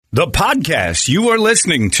The podcast you are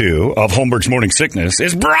listening to of Holmberg's Morning Sickness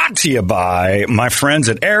is brought to you by my friends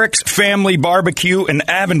at Eric's Family Barbecue in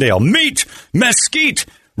Avondale. Meet, mesquite,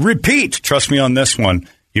 repeat. Trust me on this one.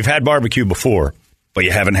 You've had barbecue before, but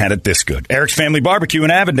you haven't had it this good. Eric's Family Barbecue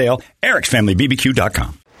in Avondale,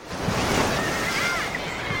 ericsfamilybbq.com.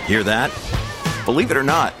 Hear that? Believe it or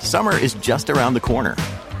not, summer is just around the corner.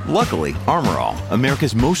 Luckily, Armor All,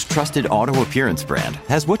 America's most trusted auto appearance brand,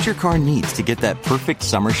 has what your car needs to get that perfect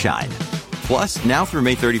summer shine. Plus, now through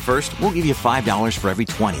May 31st, we'll give you $5 for every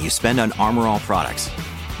 $20 you spend on Armor All products.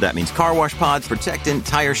 That means car wash pods, protectant,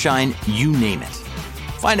 tire shine, you name it.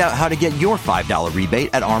 Find out how to get your $5 rebate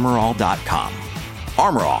at armorall.com.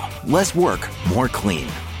 Armor All, less work, more clean.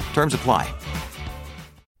 Terms apply.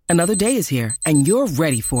 Another day is here, and you're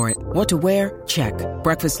ready for it. What to wear? Check.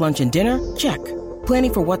 Breakfast, lunch, and dinner? Check.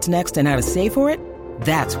 Planning for what's next and how to save for it?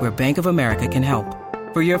 That's where Bank of America can help.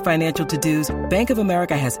 For your financial to-dos, Bank of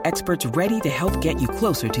America has experts ready to help get you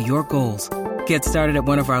closer to your goals. Get started at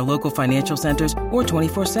one of our local financial centers or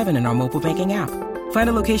 24/7 in our mobile banking app. Find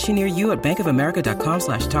a location near you at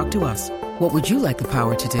bankofamerica.com/talktous. What would you like the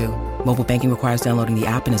power to do? Mobile banking requires downloading the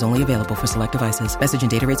app and is only available for select devices. Message and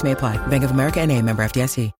data rates may apply. Bank of America N.A., member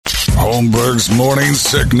FDIC. Holmberg's Morning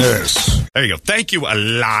Sickness. There you go. Thank you,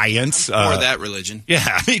 Alliance. Or that religion.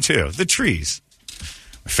 Yeah, me too. The trees.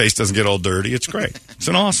 My face doesn't get all dirty. It's great. It's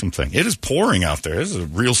an awesome thing. It is pouring out there. This is a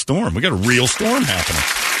real storm. We got a real storm happening.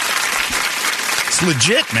 It's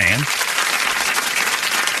legit, man.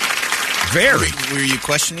 Very. Were you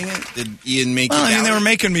questioning it? Did Ian make you I mean, doubt they were it?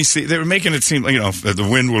 making me see. They were making it seem like, the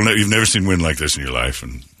wind will. You've never seen wind like this in your life,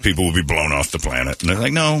 and people will be blown off the planet. And they're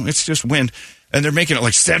like, no, it's just wind. And they're making it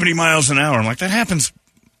like 70 miles an hour. I'm like, that happens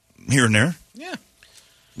here and there. Yeah.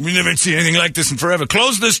 We never seen anything like this in forever.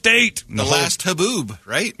 Close the state. The last haboob,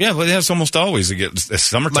 right? Yeah, well, that's almost always. It's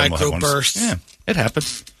summertime. Microbursts. Yeah, it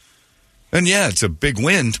happens. And yeah, it's a big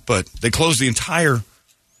wind, but they closed the entire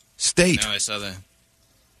state. No, I saw that.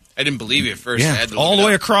 I didn't believe you at first. I Yeah, had to all look the it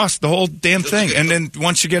way up. across the whole damn Feels thing. good. And then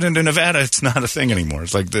once you get into Nevada, it's not a thing anymore.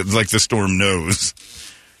 It's like the storm knows.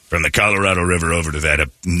 From the Colorado River over to that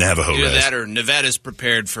Navajo Either res. that or Nevada's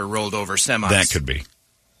prepared for rolled over semis. That could be.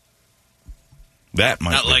 That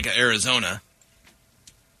might Not be. like Arizona.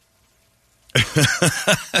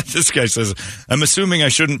 This guy says, I'm assuming I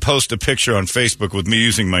shouldn't post a picture on Facebook with me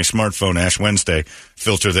using my smartphone Ash Wednesday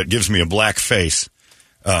filter that gives me a black face,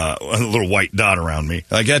 a little white dot around me.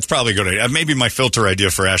 Like, that's probably good. Maybe my filter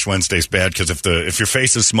idea for Ash Wednesday is bad because if your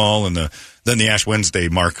face is small and then the Ash Wednesday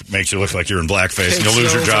mark makes you look like you're in blackface and you'll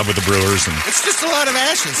lose your job with the Brewers. And It's just a lot of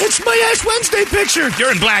ashes. it's my Ash Wednesday picture.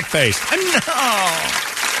 You're in blackface. I'm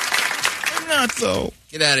not though.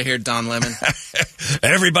 Get out of here, Don Lemon.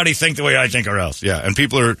 Everybody think the way I think or else. Yeah, and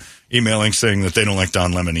people are emailing saying that they don't like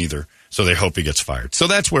Don Lemon either, so they hope he gets fired. So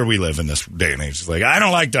that's where we live in this day and age. It's like, I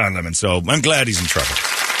don't like Don Lemon, so I'm glad he's in trouble.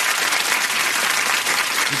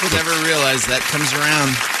 People never realize that comes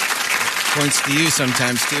around. Points to you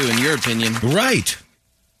sometimes, too, in your opinion. Right.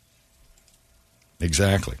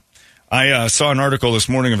 Exactly. I saw an article this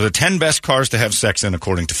morning of the 10 best cars to have sex in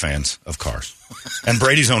according to fans of cars. And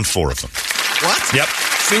Brady's owned 4 of them. What? Yep.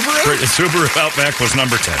 Subaru? Subaru Outback was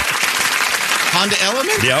number 10. Honda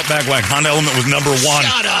Element? The Outback wagon. Honda Element was number 1.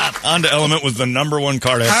 Shut up. Honda Element was the number 1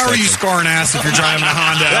 car to have How are sex you in. scoring ass if you're driving a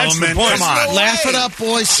Honda That's the Element? point. Come on. No Laugh way. it up,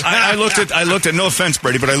 boys. I looked at, no offense,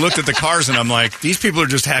 Brady, but I looked at the cars and I'm like, these people are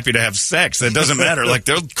just happy to have sex. That doesn't matter. Like,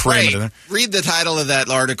 they'll cram it in there. Read the title of that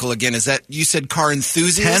article again. Is that, you said car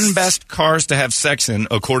enthusiasts? 10 best cars to have sex in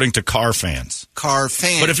according to car fans. Car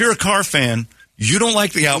fans. But if you're a car fan, you don't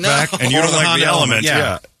like the Outback No. and you Or don't the like Honda the Element. Element,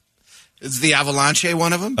 yeah. Is the Avalanche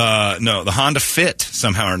one of them? No, the Honda Fit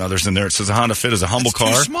somehow or another's in there. It says a Honda Fit is a humble That's too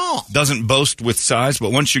car. small. Doesn't boast with size,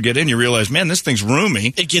 but once you get in, you realize, man, this thing's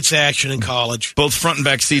roomy. It gets action in college. Both front and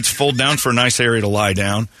back seats fold down for a nice area to lie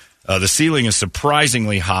down. The ceiling is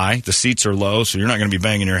surprisingly high. The seats are low, so you're not going to be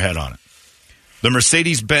banging your head on it. The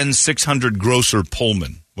Mercedes-Benz 600 Grosser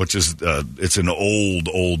Pullman, which is it's an old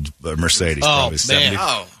Mercedes, probably 70.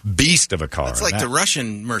 Oh. Beast of a car. It's like the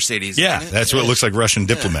Russian Mercedes. Yeah, isn't it? that's what it looks like, Russian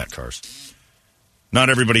diplomat cars. Not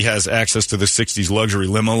everybody has access to the 60s luxury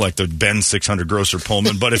limo like the Benz 600 Grosser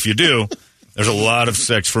Pullman, but if you do, there's a lot of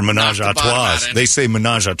sex for menage a Knock the bottom trois. out, eh? They say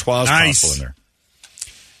menage a trois Nice. possible in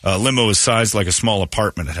there. Limo is sized like a small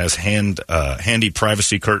apartment. It has handy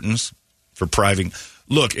privacy curtains for private.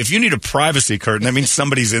 Look, if you need a privacy curtain, that means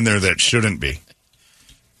somebody's in there that shouldn't be.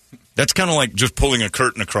 That's kind of like just pulling a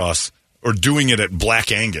curtain across or doing it at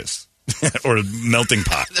Black Angus or Melting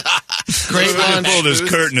Pot. Great one. Pull this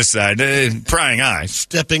curtain aside. Prying eye.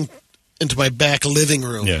 Stepping into my back living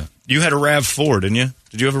room. Yeah. You had a RAV4, didn't you?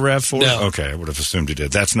 Did you have a RAV4? No. Okay, I would have assumed you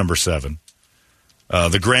did. That's number 7.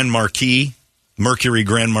 The Grand Marquis, Mercury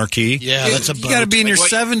Grand Marquis. Yeah, that's a boat. You got to be in your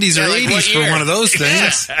 70s or 80s for one of those things.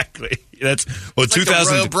 Exactly. That's Like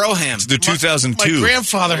 2000. the Broham. It's the 2002. My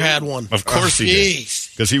grandfather had one. Of course he did.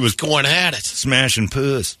 Because he was Going at it. smashing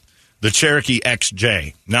puss. The Cherokee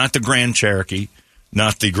XJ, not the Grand Cherokee,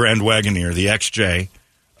 not the Grand Wagoneer, the XJ,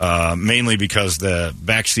 mainly because the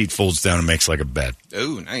back seat folds down and makes like a bed.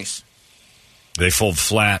 Oh, nice. They fold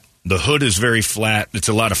flat. The hood is very flat. It's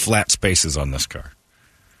a lot of flat spaces on this car.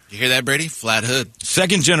 You hear that, Brady? Flat hood.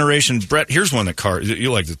 Second generation, Brett, here's one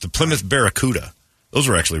you like it. The Plymouth Barracuda. Those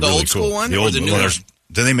were actually really old cool. school one The or old the new one?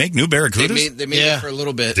 Did they make new Barracudas? They made Yeah. it for a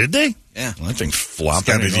little bit. Did they? Yeah. Well, that thing It's flopped.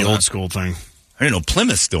 got to I be didn't the know old that. school thing. I didn't know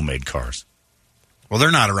Plymouth still made cars. Well,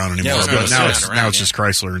 they're not around anymore, Yeah, but they're now not it's around, just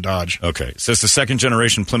Chrysler and Dodge. Okay, so it's the second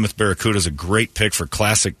generation Plymouth Barracuda is a great pick for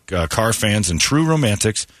classic car fans and true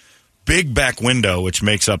romantics. Big back window, which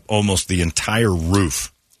makes up almost the entire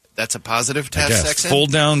roof. That's a positive to I have guess. sex in?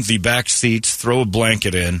 Fold down the back seats, throw a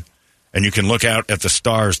blanket in, and you can look out at the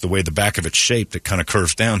stars the way the back of it's shaped. It kind of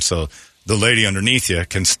curves down, so the lady underneath you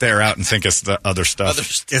can stare out and think it's the other stuff.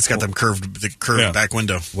 It's got them curved Yeah. back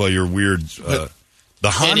window. Well, you're weird. The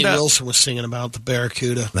Andy Honda. Wilson was singing about the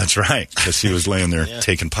Barracuda, That's right, because he was laying there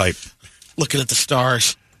taking pipe. looking at the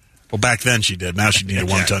stars. Well, back then she did. Now she needed a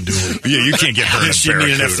one-ton dually. Yeah, you can't get her in a She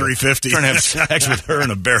Barracuda. needed an F-350. Trying to have sex with her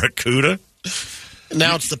in a Barracuda?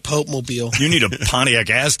 Now it's the Pope Mobile. You need a Pontiac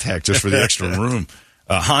Aztec just for the extra room.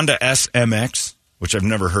 Honda SMX, which I've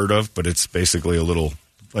never heard of, but it's basically a little,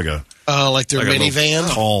 like a... Like their like a little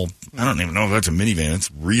minivan. Tall. I don't even know if that's a minivan. It's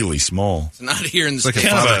really small. It's not here in the It's like a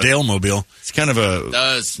States. kind of Father a- Dale mobile. It's kind of a... It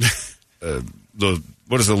does.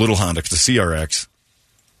 What is the little Honda? The CRX.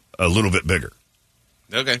 A little bit bigger.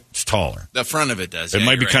 Okay. It's taller. The front of it does. It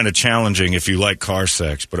might be kind of challenging if you like car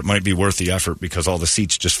sex, but it might be worth the effort because all the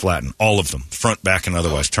seats just flatten. All of them. Front, back, and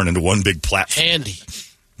otherwise turn into one big platform. Handy.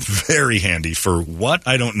 Very handy. For what?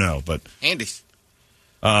 I don't know, but... handy.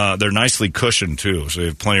 They're nicely cushioned, too, so you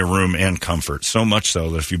have plenty of room and comfort. So much so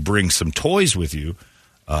that if you bring some toys with you,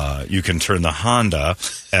 you can turn the Honda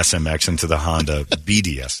SMX into the Honda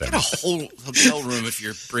BDSM. Get a whole hotel room if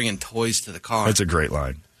you're bringing toys to the car. That's a great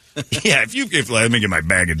line. Yeah, if let me get my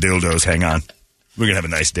bag of dildos, hang on. We're going to have a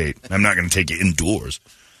nice date. I'm not going to take you indoors.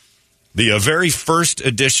 The very first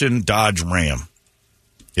edition Dodge Ram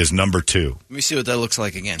is number 2. Let me see what that looks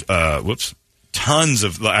like again. Whoops. Tons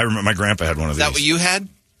of... I remember my grandpa had one of Is these. that what you had?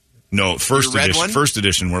 No, first Your red edition. one? First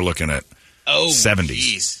edition, we're looking at 70s.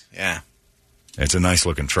 Geez. Yeah. It's a nice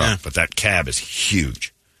looking truck, but that cab is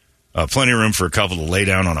huge. Plenty of room for a couple to lay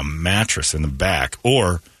down on a mattress in the back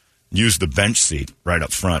or use the bench seat right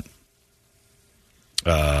up front.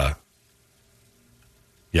 Yeah,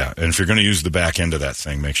 and if you're going to use the back end of that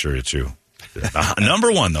thing, make sure it's you.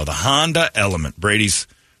 Number 1, though, the Honda Element. Brady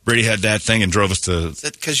had that thing and drove us to... Is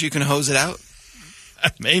that because you can hose it out?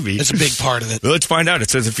 Maybe. It's a big part of it. Let's find out. It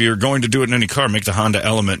says if you're going to do it in any car, make the Honda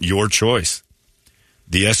Element your choice.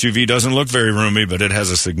 The SUV doesn't look very roomy, but it has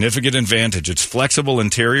a significant advantage. Its flexible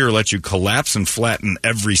interior lets you collapse and flatten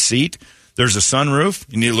every seat. There's a sunroof.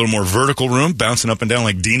 You need a little more vertical room, bouncing up and down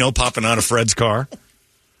like Dino popping out of Fred's car.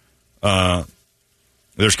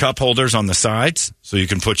 There's cup holders on the sides, so you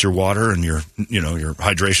can put your water and your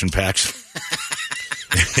hydration packs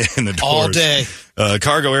in the doors. All day.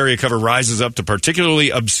 Cargo area cover rises up to particularly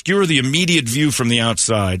obscure the immediate view from the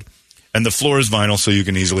outside, and the floor is vinyl, so you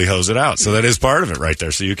can easily hose it out. So that is part of it right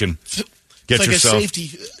there. So you can get It's like yourself...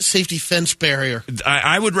 a safety fence barrier.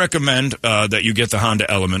 I would recommend that you get the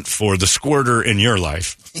Honda Element for the squirter in your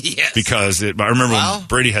life. Yes. Because I remember Wow. when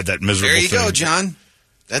Brady had that miserable There you thing. go, John.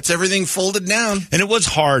 That's everything folded down. And it was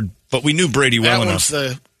hard, but we knew Brady well That enough.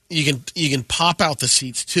 one's you can pop out the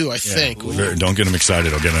seats too, I think. Don't get him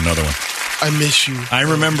excited. I'll get another one. I miss you. I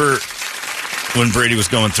remember when Brady was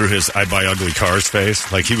going through his I buy ugly cars phase.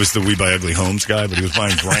 Like he was the we buy ugly homes guy, but he was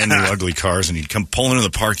buying brand new ugly cars, and he'd come pulling into the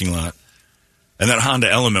parking lot. And that Honda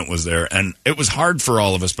Element was there, and it was hard for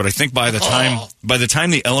all of us. But I think by the time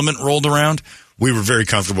the Element rolled around, we were very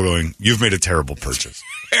comfortable going, "You've made a terrible purchase."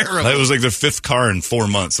 It was like the 5th car in 4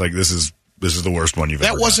 months. Like this is the worst one you've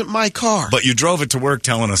ever. That wasn't my car. But you drove it to work,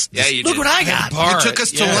 telling us, Yeah, you Look did. what I got. You took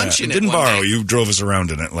us to lunch in it. didn't one borrow. day. You drove us around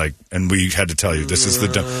in it, and we had to tell you this is the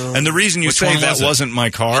dumb. And the reason you Which say one that was it? wasn't my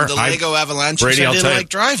car, And the Lego Avalanche. Brady, I I'll didn't tell like you.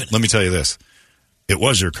 driving it. Let me tell you this: it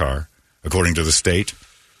was your car, according to the state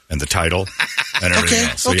and the title and everything Okay,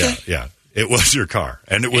 else. So okay. yeah, it was your car,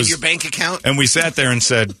 and it And was your bank account. And we sat there and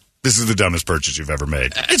said, "This is the dumbest purchase you've ever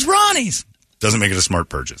made." It's Ronnie's. Doesn't make it a smart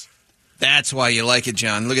purchase. That's why you like it,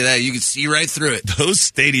 John. Look at that. You can see right through it. Those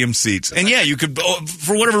stadium seats. And yeah, you could,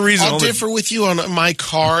 for whatever reason. I'll differ with you on my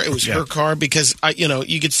car. It was her car because,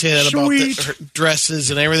 you could say that about her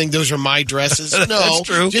dresses and everything. Those are my dresses. No, that's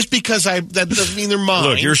true. Just because that doesn't mean they're mine.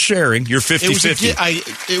 Look, you're sharing. You're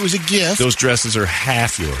 50-50. It was a gift. Those dresses are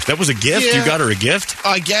half yours. That was a gift? Yeah. You got her a gift?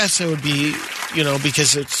 I guess it would be,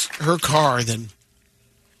 because it's her car, then.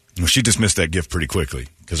 Well, she dismissed that gift pretty quickly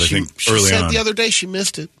because I think she early said on. The other day she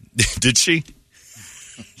missed it. Did she?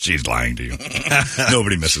 She's lying to you.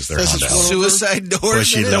 Nobody misses their This is Honda. one of Suicide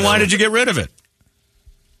doors. Then why did you get rid of it?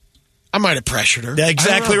 I might have pressured her. Yeah,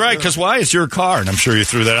 exactly right. Because why? It's your car, and I'm sure you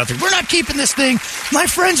threw that out there. We're not keeping this thing. My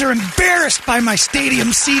friends are embarrassed by my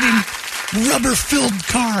stadium seating, rubber-filled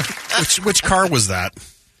car. Which car was that?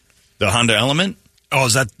 The Honda Element? Oh,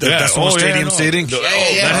 is that's the one stadium seating? That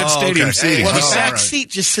had stadium seating. Well, the Oh, back right. seat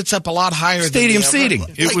just sits up a lot higher Stadium than seating.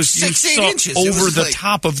 It Like was 6, you 8 saw inches. It over was the like-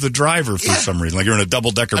 top of the driver for some reason, like you're in a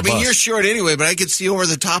double-decker I mean, bus. you're short anyway, but I could see over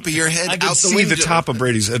the top of your head I out could the see window. the top of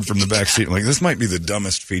Brady's head from the back seat. I'm like, this might be the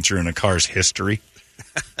dumbest feature in a car's history.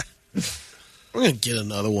 We're going to get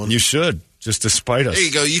another one. You should, just to spite us. There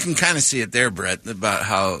you go. You can kind of see it there, Brett, about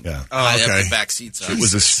how Yeah. high up okay. the back seats are. It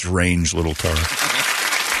was a strange little car.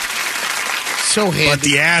 So handy. But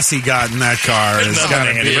the ass he got in that car is Nothing got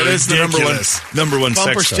to handy, be but it's the ridiculous. number one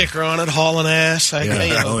bumper sex car. sticker on it, hauling ass.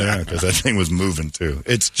 Yeah. Oh, yeah, because that thing was moving, too.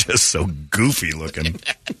 It's just so goofy looking.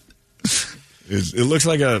 It looks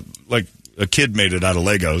like a kid made it out of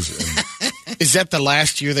Legos. Is that the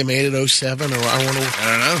last year they made it, 07? Or I don't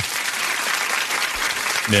know.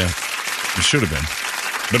 Yeah, it should have been.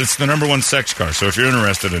 But it's the number one sex car, so if you're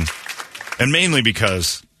interested in... And mainly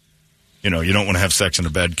because... you don't want to have sex in a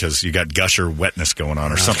bed because you got gusher wetness going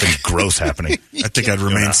on or something gross happening. I think I'd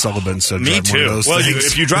remain celibate instead of Me drive one too. of those Well, things.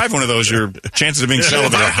 if you drive one of those, your chances of being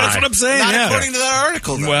celibate are high. That's what I'm saying. Not Yeah. according to that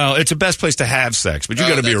article, though. Well, it's the best place to have sex, but you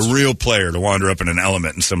got to be a that's real player to wander up in an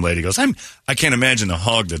Element and some lady goes, I can't imagine the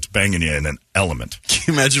hog that's banging you in an Element.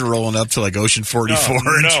 Can you imagine rolling up to like Ocean 44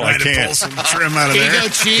 and no, I trying to can't. pull some trim out of Here you there? go,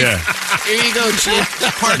 Chief. Yeah. Here you go, Chief.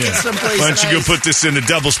 Park it someplace Why don't you go nice. put this in a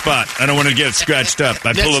double spot? I don't want to get it scratched up.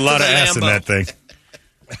 I pull Next a lot to of the ass in Lambo. that thing.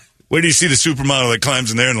 Where do you see the supermodel that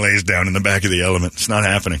climbs in there and lays down in the back of the Element? It's not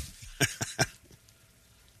happening.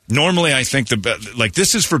 Normally, I think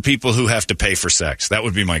this is for people who have to pay for sex. That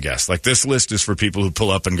would be my guess. Like, this list is for people who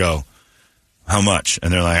pull up and go, how much?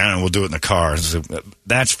 And they're like, I don't know, we'll do it in the car. So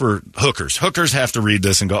that's for hookers. Hookers have to read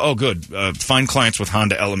this and go, oh, good. Find clients with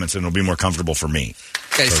Honda Elements and it'll be more comfortable for me.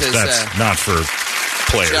 Okay, So says, that's not for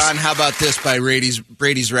players. John, how about this by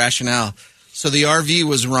Brady's rationale? So the RV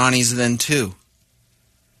was Ronnie's then, too.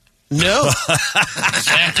 No.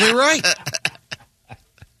 Exactly right.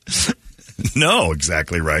 No,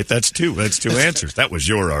 exactly right. That's two answers. That was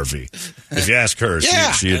your RV. If you ask her,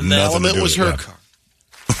 Yeah. she had And the nothing to Element do was with her it. car.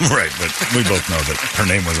 Right, but we both know that her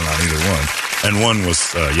name wasn't on either one. And one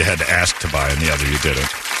was you had to ask to buy, and the other you didn't.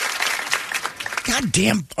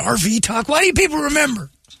 Goddamn RV talk. Why do you people remember?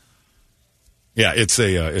 Yeah, it's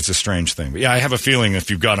a strange thing. But yeah, I have a feeling if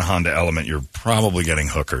you've got a Honda Element, you're probably getting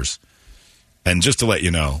hookers. And just to let you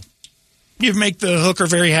know, you make the hooker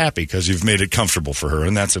very happy because you've made it comfortable for her,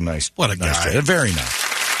 and that's a nice, What a nice guy. trait. Very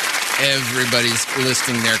nice. Everybody's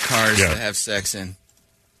listing their cars Yeah. to have sex in.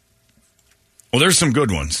 Well, there's some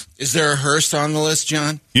good ones. Is there a Hearst on the list,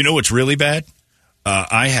 John? You know what's really bad?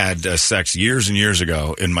 I had sex years and years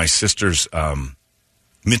ago in my sister's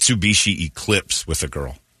Mitsubishi Eclipse with a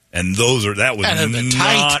girl. And that was Out of the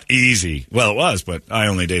not tight. easy. Well, it was, but I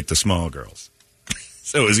only date the small girls.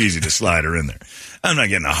 So it was easy to slide her in there. I'm not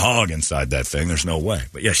getting a hog inside that thing. There's no way.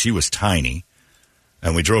 But yeah, she was tiny.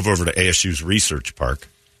 And we drove over to ASU's research park.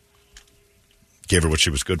 Gave her what she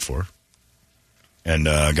was good for. And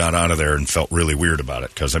got out of there and felt really weird about it.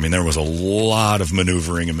 Because, I mean, there was a lot of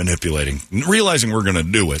maneuvering and manipulating. Realizing we're going to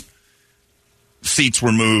do it. Seats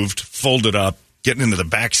were moved, folded up, getting into the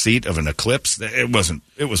back seat of an Eclipse. It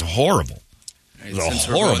was horrible. It was a Since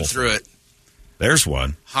we're going horrible through it. There's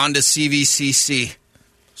one. Honda CVCC.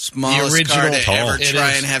 Smallest The original. car to Tall. ever It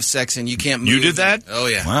try is. and have sex in. You can't move. You did that? Oh,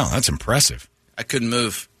 yeah. Wow, that's impressive. I couldn't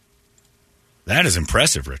move. That is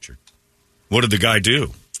impressive, Richard. What did the guy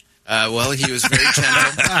do? Well, he was very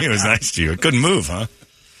gentle. He was nice to you. It couldn't move, huh?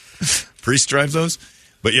 Priest drive those?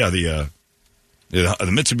 But yeah, the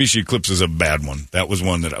Mitsubishi Eclipse is a bad one. That was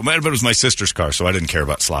one but it was my sister's car, so I didn't care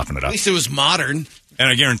about slopping it At up. least it was modern. And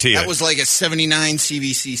I guarantee That you, was like a 79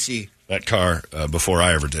 CVCC. that car, before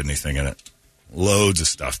I ever did anything in it, loads of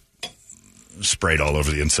stuff sprayed all over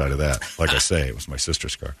the inside of that. Like I say, it was my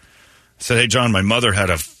sister's car. I said, hey, John, my mother had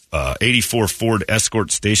a '84 Ford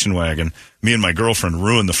Escort station wagon. Me and my girlfriend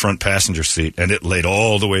ruined the front passenger seat, and it laid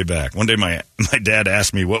all the way back. One day, my dad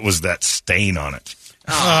asked me what was that stain on it.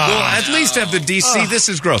 Well, at least have the decency. This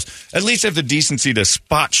is gross. At least have the decency to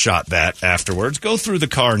spot shot that afterwards. Go through the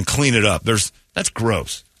car and clean it up. That's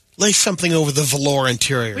gross. Lay something over the velour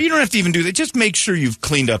interior. Well, you don't have to even do that. Just make sure you've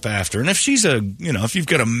cleaned up after. And if if you've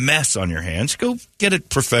got a mess on your hands, go get it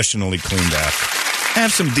professionally cleaned after.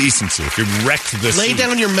 Have some decency. If you wrecked the Lay seat.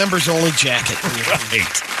 down your members only jacket. Right.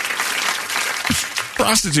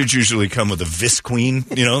 Prostitutes usually come with a Visqueen.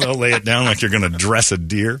 They'll lay it down like you're going to dress a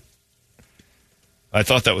deer. I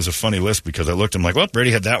thought that was a funny list because I looked and I'm like, well,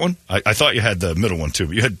 Brady had that one. I thought you had the middle one too,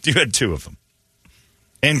 but you had two of them.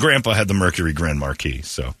 And Grandpa had the Mercury Grand Marquis,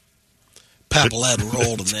 so. Papalette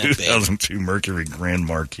rolled in that 2002 Mercury Grand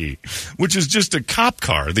Marquis, which is just a cop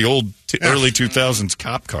car, the old early 2000s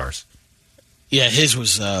cop cars. Yeah, his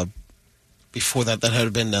was before that. That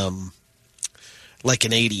had been like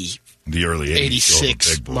an 80. The early 80s.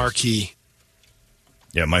 86 Marquis.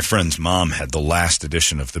 Yeah, my friend's mom had the last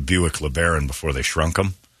edition of the Buick LeBaron before they shrunk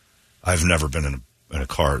them. I've never been in a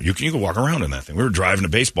car. You can walk around in that thing. We were driving to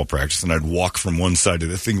baseball practice, and I'd walk from one side to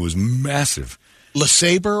the thing. It was massive. Le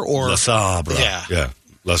Sabre or? Le Sabre. Yeah.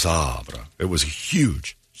 Le Sabre. It was a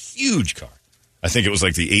huge, huge car. I think it was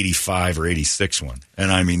like the 85 or 86 one.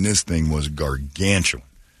 And I mean, this thing was gargantuan.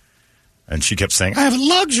 And she kept saying, I have a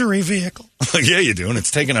luxury vehicle. Yeah, you do. And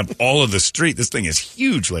it's taking up all of the street. This thing is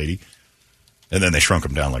huge, lady. And then they shrunk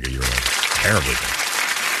them down like a year later. Terribly big.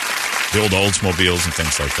 The old Oldsmobiles and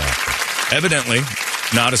things like that. But evidently,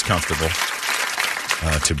 not as comfortable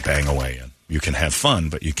to bang away in. You can have fun,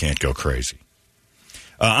 but you can't go crazy.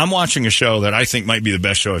 I'm watching a show that I think might be the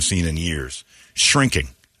best show I've seen in years. Shrinking.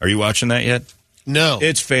 Are you watching that yet? No.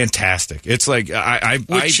 It's fantastic. It's like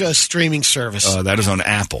Which streaming service? That is on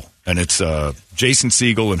Apple, and it's Jason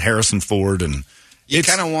Segel and Harrison Ford, and you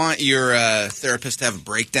kind of want your therapist to have a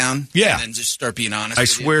breakdown, yeah, and then just start being honest. I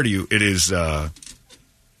swear to you, it is.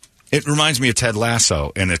 It reminds me of Ted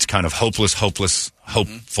Lasso, and it's kind of hopefulness.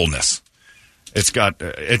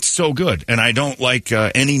 It's so good, and I don't like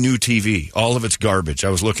any new TV. All of it's garbage. I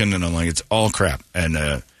was looking, and I'm like, it's all crap.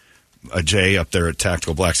 And Jay up there at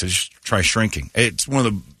Tactical Black said, just try Shrinking. It's one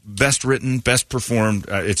of the best written, best performed.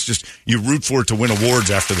 It's just, you root for it to win awards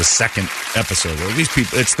after the second episode. These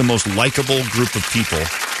people, it's the most likable group of people.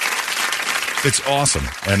 It's awesome.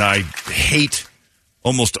 And I hate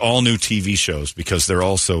almost all new TV shows because they're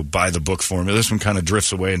also by the book formula. This one kind of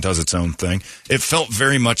drifts away and does its own thing. It felt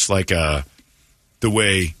very much like the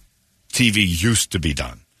way TV used to be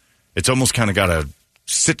done. It's almost kind of got a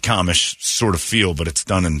sitcom-ish sort of feel, but it's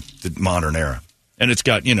done in the modern era. And it's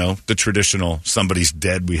got, the traditional, somebody's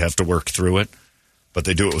dead, we have to work through it. But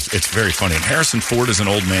they do it it's very funny. And Harrison Ford as an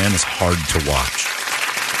old man is hard to watch.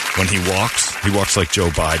 When he walks like Joe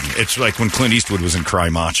Biden. It's like when Clint Eastwood was in Cry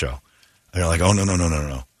Macho. And you're like, oh,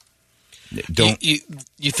 no. Don't.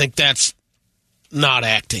 You think that's not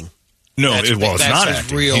acting? No, it's not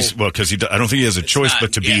acting. Real... Because I don't think he has a choice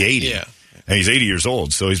but to be 80. Yeah. And he's 80 years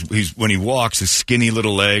old, so he's when he walks, his skinny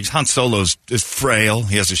little legs. Han Solo's is frail.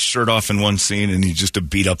 He has his shirt off in one scene, and he's just a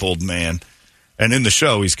beat-up old man. And in the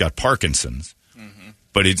show, he's got Parkinson's,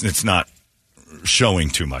 but it's not showing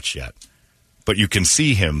too much yet. But you can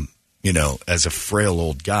see him, as a frail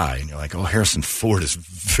old guy, and you're like, oh, Harrison Ford is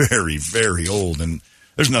very, very old, and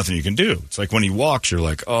there's nothing you can do. It's like when he walks, you're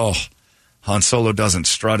like, oh, Han Solo doesn't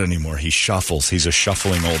strut anymore. He shuffles. He's a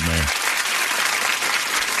shuffling old man.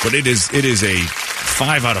 But it is a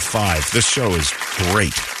 5 out of 5. This show is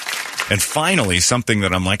great. And finally, something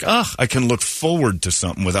that I'm like, I can look forward to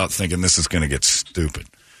something without thinking this is going to get stupid.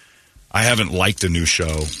 I haven't liked a new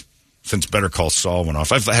show since Better Call Saul went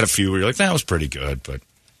off. I've had a few where you're like, that was pretty good, but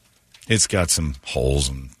it's got some holes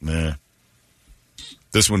and meh.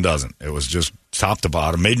 This one doesn't. It was just top to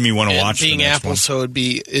bottom. Made me want to watch the next Apple, one. so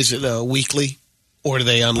is it a weekly? Or do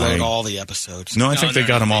they unload all the episodes? No, I think they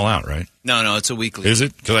got them all out, right? No, it's a weekly. Is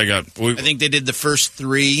it? Because I think they did the first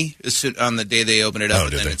 3 on the day they opened it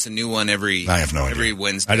up, and then it's a new one every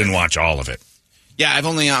Wednesday. I didn't watch all of it. Yeah, I'm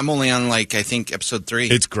only on I think episode 3.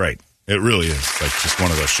 It's great. It really is like just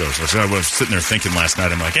one of those shows. I was sitting there thinking last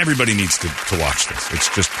night, I'm like, everybody needs to watch this.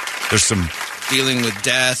 It's just, there's some dealing with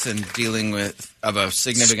death and dealing with a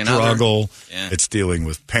significant struggle. Other. Yeah. It's dealing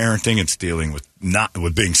with parenting. It's dealing with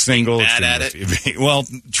with being single. Bad at it. Well,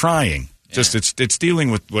 trying. Yeah. Just it's dealing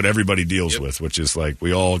with what everybody deals with, which is like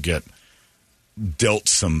we all get dealt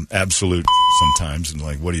some absolute sometimes, and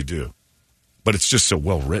like, what do you do? But it's just so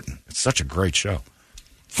well written. It's such a great show.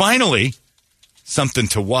 Finally, something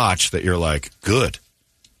to watch that you're like, good.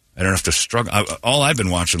 I don't have to struggle. All I've been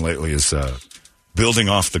watching lately is Building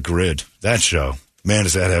Off the Grid. That show. Man,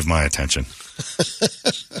 does that have my attention.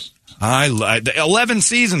 11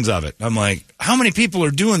 seasons of it. I'm like, how many people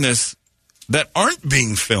are doing this that aren't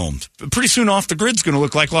being filmed? Pretty soon Off the Grid's going to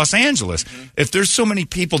look like Los Angeles. Mm-hmm. If there's so many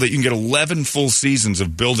people that you can get 11 full seasons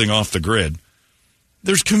of Building Off the Grid,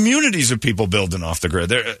 there's communities of people building off the grid.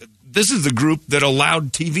 This is the group that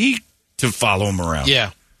allowed TV to follow them around.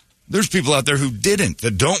 Yeah. There's people out there who didn't,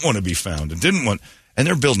 that don't want to be found and didn't want, and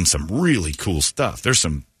they're building some really cool stuff. There's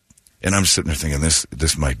some, and I'm sitting there thinking,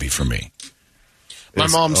 this might be for me. My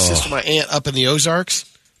mom's sister, my aunt up in the Ozarks,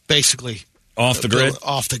 basically off the grid.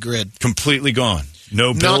 Off the grid, completely gone.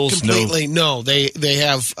 No bills. Not completely. No, they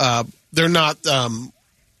have. They're not.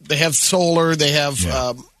 They have solar. They have.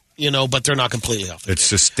 Yeah. But they're not completely off the grid. It's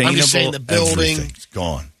sustainable. I'm just saying the building. Everything's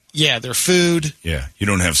gone. Yeah, their food. Yeah, you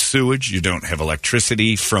don't have sewage. You don't have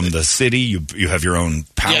electricity from the city. You have your own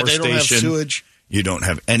power station. Yeah, they don't have sewage. You don't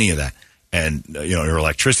have any of that. And, your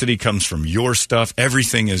electricity comes from your stuff.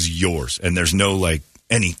 Everything is yours. And there's no,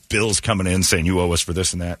 any bills coming in saying you owe us for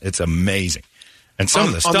this and that. It's amazing. And some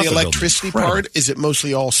of the stuff on the electricity part, is it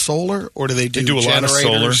mostly all solar, or do they do a lot of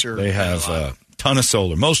solar. Or? They have a ton of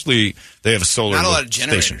solar. Mostly they have a solar Not a lot of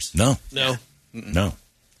generators. Station. No. No.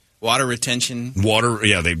 Water retention.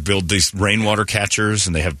 They build these rainwater catchers,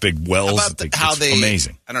 and they have big wells.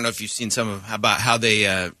 Amazing. I don't know if you've seen how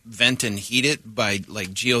they vent and heat it by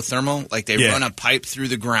geothermal. They run a pipe through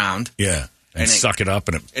the ground. Yeah, and suck it up,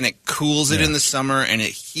 and it cools it in the summer, and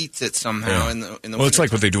it heats it somehow in the winter. Well, it's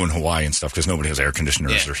like what they do in Hawaii and stuff, because nobody has air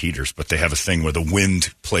conditioners or heaters, but they have a thing where the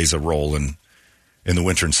wind plays a role in the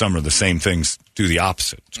winter and summer. The same things do the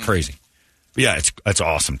opposite. It's crazy. But yeah, it's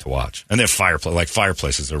awesome to watch. And they have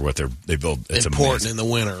fireplaces are what they build. It's important amazing. In the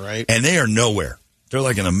winter, right? And they are nowhere. They're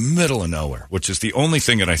in the middle of nowhere, which is the only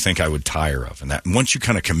thing that I think I would tire of. And that once you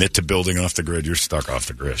kind of commit to building off the grid, you're stuck off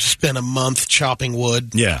the grid. Spend a month chopping wood.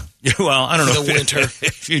 Yeah. Well, I don't know. In the winter.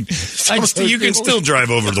 You can still drive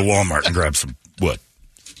over to the Walmart and grab some wood.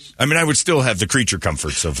 I mean, I would still have the creature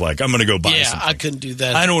comforts of I'm going to go buy something. Yeah, I couldn't do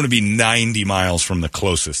that. I don't want to be 90 miles from the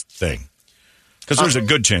closest thing. Because there's a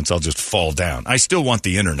good chance I'll just fall down. I still want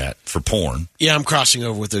the internet for porn. Yeah, I'm crossing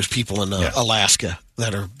over with those people in Alaska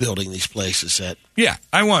that are building these places.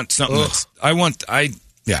 I want something I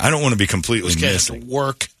don't want to be completely missing.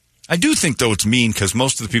 Work. I do think, though, it's mean because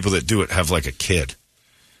most of the people that do it have a kid.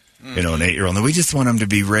 An 8-year-old. And we just want them to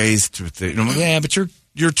be raised with but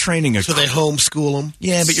you're training So they homeschool them?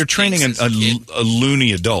 Yeah, but you're training a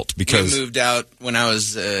loony adult because... We moved out when I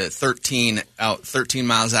was 13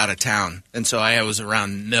 miles out of town, and so I was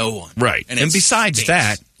around no one. Right. And besides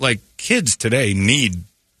that, kids today need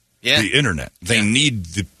the internet. They need...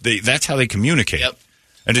 that's how they communicate. Yep.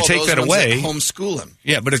 And to take that away... homeschool them.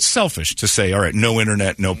 Yeah, but it's selfish to say, all right, no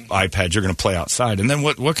internet, no iPad, you're going to play outside. And then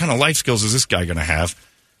what kind of life skills is this guy going to have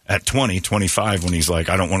at 20, 25 when he's I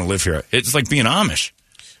don't want to live here? It's like being Amish.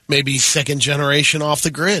 Maybe second generation off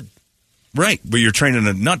the grid. Right, but you're training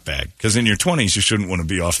a nutbag because in your 20s you shouldn't want to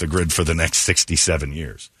be off the grid for the next 67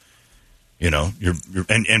 years. You're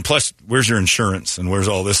and plus, where's your insurance and where's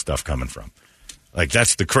all this stuff coming from?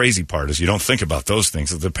 That's the crazy part is you don't think about those things.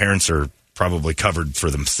 That the parents are probably covered for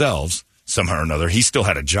themselves somehow or another. He still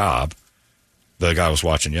had a job. The guy I was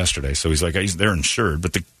watching yesterday, so he's they're insured,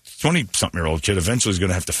 but the 20-something-year-old kid eventually is going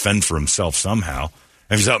to have to fend for himself somehow.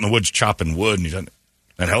 And he's out in the woods chopping wood, and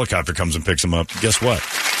that helicopter comes and picks him up. Guess what?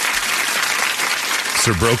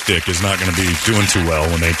 Sir Broke Dick is not going to be doing too well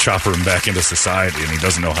when they chopper him back into society and he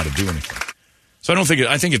doesn't know how to do anything. So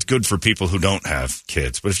I think it's good for people who don't have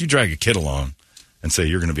kids. But if you drag a kid along and say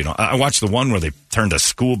you're going to be... I watched the one where they turned a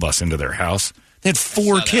school bus into their house. They had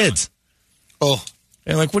 4 kids. Oh.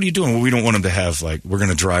 And what are you doing? Well, we don't want them to have, we're going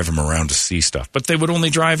to drive them around to see stuff. But they would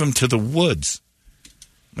only drive them to the woods.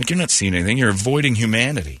 You're not seeing anything. You're avoiding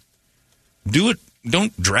humanity. Do it.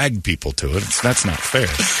 Don't drag people to it. That's not fair.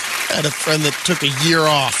 I had a friend that took a year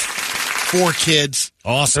off. 4 kids.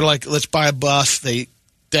 Awesome. They're let's buy a bus. They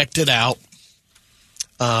decked it out.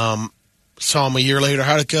 Saw him a year later.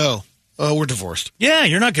 How'd it go? Oh, we're divorced. Yeah,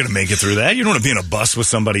 you're not going to make it through that. You don't want to be in a bus with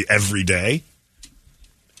somebody every day.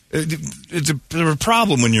 It's a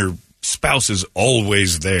problem when your spouse is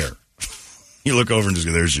always there. You look over and just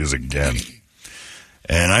go, there she is again.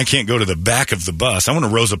 And I can't go to the back of the bus. I want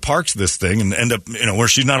to Rosa Parks this thing and end up, where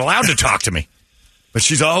she's not allowed to talk to me. But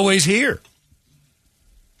she's always here.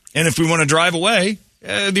 And if we want to drive away,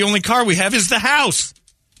 the only car we have is the house.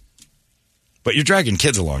 But you're dragging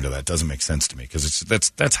kids along to that. Doesn't make sense to me because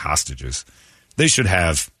that's hostages. They should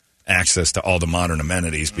have access to all the modern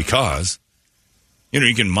amenities because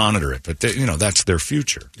You can monitor it, but that's their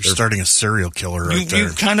future. You're starting a serial killer right there. You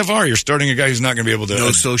kind of are. You're starting a guy who's not going to be able to.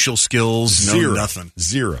 No social skills, no nothing.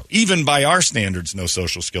 Zero. Even by our standards, no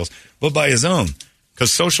social skills, but by his own.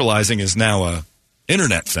 Because socializing is now a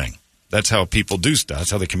internet thing. That's how people do stuff.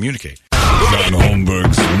 That's how they communicate. John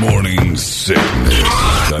Holmberg's Morning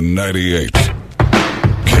Sickness, the 98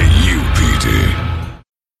 KUPD.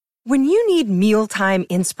 When you need mealtime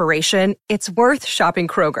inspiration, it's worth shopping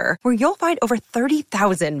Kroger, where you'll find over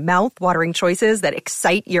 30,000 mouth-watering choices that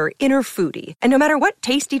excite your inner foodie. And no matter what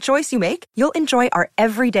tasty choice you make, you'll enjoy our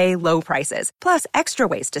everyday low prices, plus extra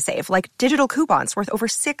ways to save, like digital coupons worth over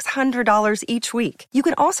 $600 each week. You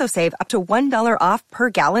can also save up to $1 off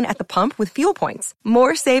per gallon at the pump with fuel points.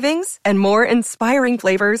 More savings and more inspiring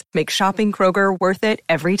flavors make shopping Kroger worth it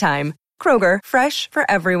every time. Kroger, fresh for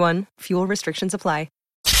everyone. Fuel restrictions apply.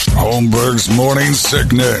 Holmberg's Morning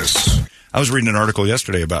Sickness. I was reading an article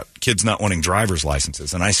yesterday about kids not wanting driver's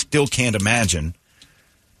licenses, and I still can't imagine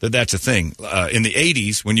that that's a thing. In the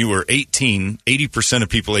 80s, when you were 18, 80% of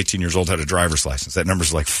people 18 years old had a driver's license. That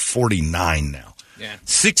number's like 49 now. Yeah.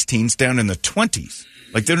 16's down in the 20s.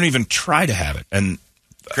 Like, they don't even try to have it. And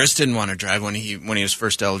Chris didn't want to drive when he was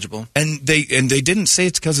first eligible. And they didn't say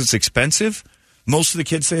it's because it's expensive. Most of the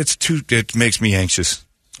kids say it makes me anxious.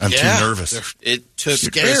 I'm too nervous. It took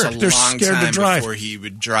Chris a They're long scared time to drive. before he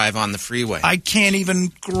would drive on the freeway. I can't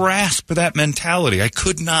even grasp that mentality. I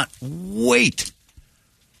could not wait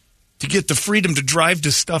to get the freedom to drive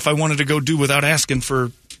to stuff I wanted to go do without asking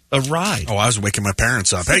for a ride. Oh, I was waking my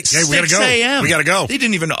parents up. Hey, we got to 6 go. a.m. We got to go. They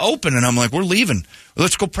didn't even open, and I'm like, we're leaving.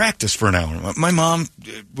 Let's go practice for an hour. My mom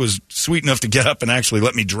was sweet enough to get up and actually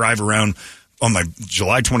let me drive around on my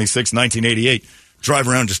July 26, 1988. Drive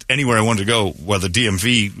around just anywhere I wanted to go while the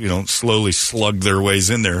DMV, slowly slugged their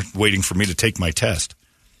ways in there waiting for me to take my test.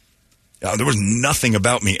 There was nothing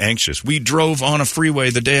about me anxious. We drove on a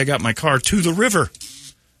freeway the day I got my car to the river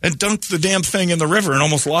and dunked the damn thing in the river and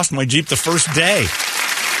almost lost my Jeep the first day.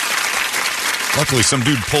 Luckily, some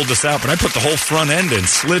dude pulled us out, but I put the whole front end in,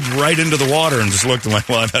 slid right into the water, and just looked like,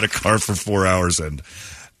 well, I've had a car for 4 hours, and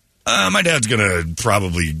my dad's going to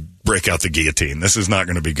probably break out the guillotine. This is not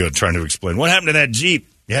going to be good trying to explain. What happened to that Jeep?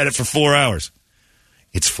 You had it for 4 hours.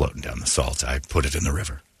 It's floating down the salt. I put it in the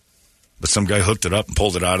river. But some guy hooked it up and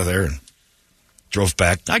pulled it out of there and drove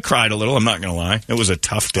back. I cried a little, I'm not going to lie. It was a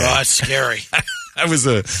tough day. Oh, it's scary. I was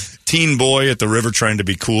a teen boy at the river trying to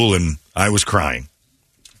be cool, and I was crying.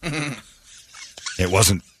 It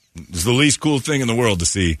was the least cool thing in the world to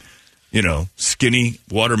see, skinny,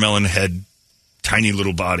 watermelon head, tiny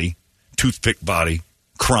little body, toothpick body,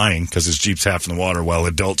 crying because his Jeep's half in the water while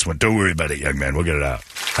adults went, don't worry about it, young man, we'll get it out.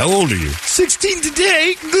 How old are you? 16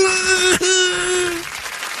 today.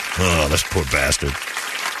 Oh, this poor bastard.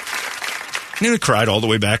 And he cried all the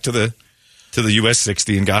way back to the US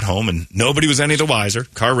 60 and got home, and nobody was any the wiser.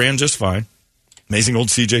 Car ran just fine. Amazing old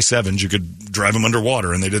CJ7s. You could drive them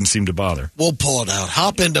underwater, and they didn't seem to bother. We'll pull it out.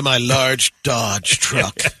 Hop into my large Dodge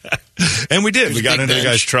truck. And we did. We got into the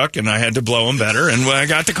guy's truck, and I had to blow him better, and I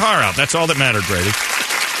got the car out. That's all that mattered, Brady.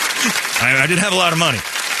 I didn't have a lot of money.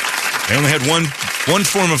 I only had one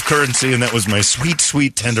form of currency, and that was my sweet,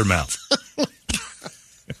 sweet, tender mouth.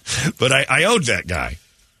 But I owed that guy.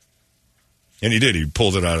 And he did. He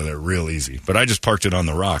pulled it out of there real easy. But I just parked it on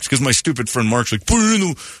the rocks. Because my stupid friend Mark's like, put it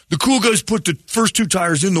in the cool guys put the first two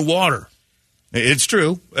tires in the water. It's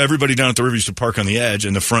true. Everybody down at the river used to park on the edge,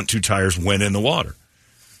 and the front two tires went in the water.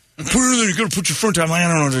 Put it in there. You got to put your front tires. I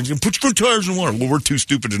don't know. Put your front tires in the water. Well, we're too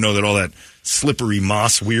stupid to know that all that slippery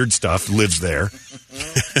moss weird stuff lives there.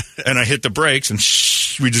 And I hit the brakes, and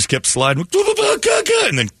we just kept sliding.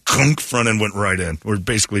 And then front end went right in. We're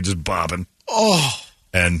basically just bobbing. Oh.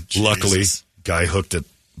 And Jesus. Luckily, guy hooked it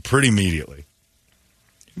pretty immediately.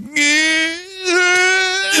 That's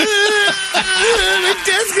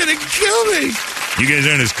gonna kill me. You guys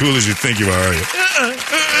aren't as cool as you think you are you?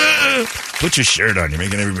 Put your shirt on. You're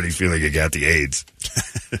making everybody feel like you got the AIDS.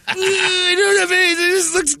 I don't have AIDS. I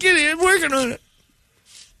just look skinny. I'm working on it.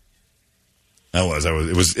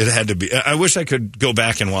 It had to be. I wish I could go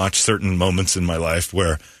back and watch certain moments in my life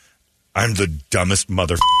where I'm the dumbest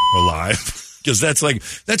mother alive. Because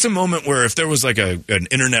that's a moment where if there was like an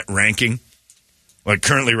internet ranking, like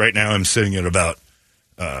currently right now I'm sitting at about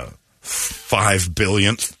 5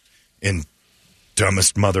 billionth in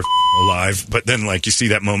dumbest mother alive. But then like you see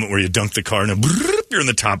that moment where you dunk the car and you're in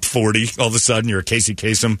the top 40. All of a sudden you're a Casey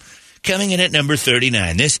Kasem. Coming in at number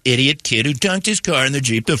 39, this idiot kid who dunked his car in the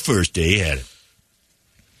Jeep the first day he had it.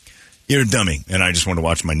 You're a dummy. And I just want to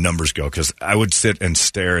watch my numbers go because I would sit and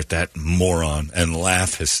stare at that moron and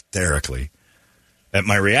laugh hysterically at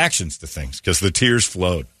my reactions to things because the tears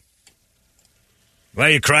flowed. Why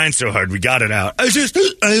are you crying so hard? We got it out. I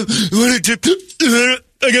wanted to,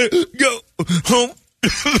 I gotta go home.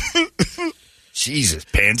 Jesus,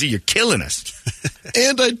 Pansy, you're killing us.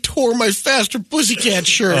 And I tore my Faster Pussycat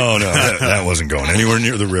shirt. Oh, no, that wasn't going anywhere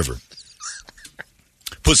near the river.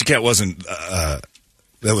 Pussycat wasn't, that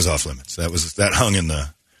was off limits. That hung in the,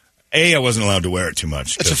 I wasn't allowed to wear it too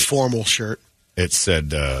much. That's a formal shirt. It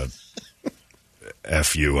said,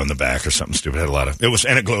 F you on the back or something stupid. It had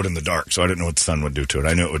and it glowed in the dark, so I didn't know what the sun would do to it.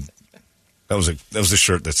 I knew it would, that was a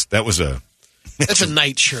shirt that's a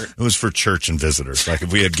night shirt. It was for church and visitors. Like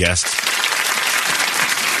if we had guests,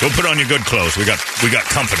 go put on your good clothes. We got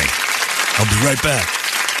company. I'll be right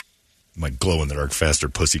back. My glow in the dark Faster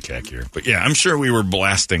Pussycat gear. But yeah, I'm sure we were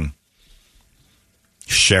blasting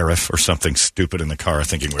Sheriff or something stupid in the car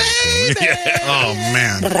thinking we were yeah. Oh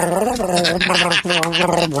man.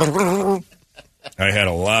 I had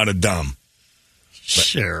a lot of dumb.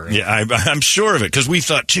 Sheriff. Yeah, I'm sure of it because we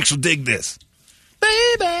thought chicks will dig this.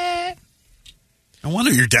 Baby. I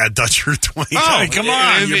wonder your dad touched her 20 times. Oh, come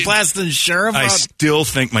on. You're blasting Sheriff I out? still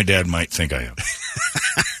think my dad might think I am.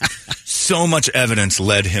 So much evidence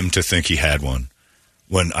led him to think he had one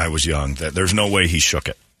when I was young that there's no way he shook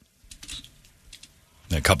it.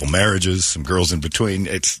 A couple marriages, some girls in between.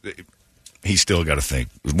 He's still got to think.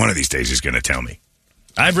 One of these days he's going to tell me.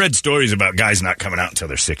 I've read stories about guys not coming out until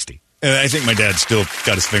they're 60. And I think my dad's still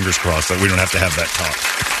got his fingers crossed that we don't have to have that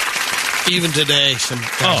talk. Even today, some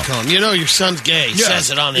guys call him, your son's gay. He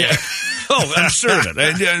says it on the air. Oh, I'm sure of it.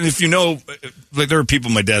 And if you know, like there are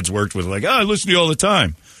people my dad's worked with, like, I listen to you all the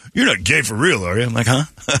time. You're not gay for real, are you? I'm like, huh?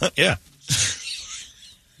 Yeah. This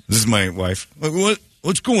is my wife. Like,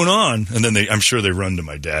 what's going on? And then I'm sure they run to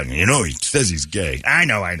my dad. And, he says he's gay. I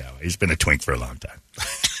know. He's been a twink for a long time.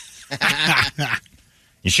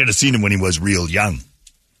 You should have seen him when he was real young.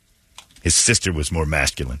 His sister was more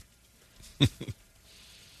masculine.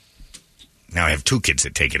 Now I have 2 kids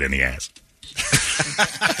that take it in the ass.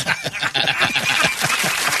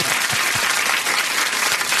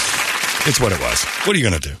 It's what it was. What are you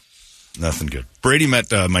going to do? Nothing good. Brady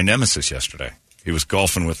met my nemesis yesterday. He was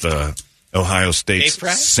golfing with Ohio State's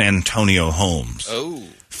Santonio Holmes. Oh.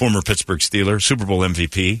 Former Pittsburgh Steeler, Super Bowl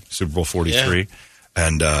MVP, Super Bowl 43. Yeah.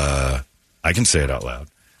 And I can say it out loud.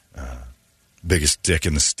 Biggest dick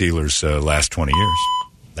in the Steelers' last 20 years.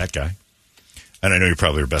 That guy. And I know you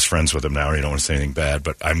probably are best friends with him now, or you don't want to say anything bad,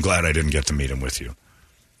 but I'm glad I didn't get to meet him with you.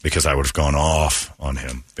 Because I would have gone off on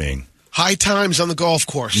him being... High times on the golf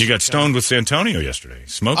course. You got stoned with Santonio yesterday.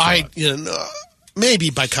 Smoked a lot. Maybe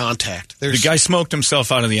by contact. The guy smoked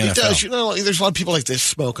himself out of the NFL. He does. There's a lot of people like this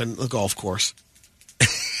smoke on the golf course.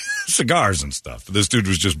 Cigars and stuff. This dude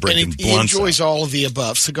was just breaking blunts. He enjoys all of the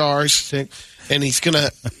above. Cigars. And he's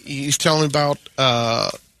telling me about,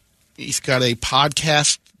 he's got a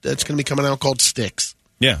podcast that's going to be coming out called Sticks.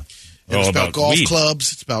 Yeah. It's about golf weed.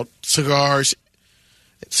 clubs. It's about cigars.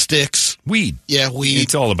 Sticks. Weed. Yeah, weed.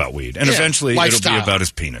 It's all about weed. And eventually lifestyle. It'll be about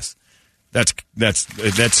his penis. That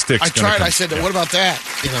Sticks. I tried. I said, what about that?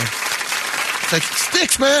 It's like,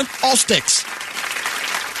 Sticks, man. All Sticks.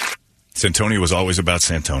 Santonio was always about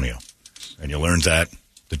Santonio. And you learned that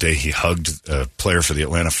the day he hugged a player for the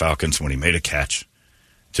Atlanta Falcons when he made a catch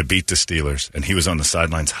to beat the Steelers. And he was on the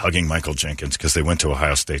sidelines hugging Michael Jenkins because they went to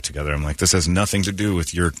Ohio State together. I'm like, this has nothing to do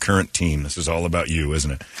with your current team. This is all about you,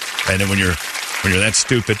 isn't it? And then when you're that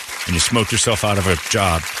stupid and you smoke yourself out of a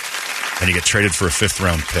job and you get traded for a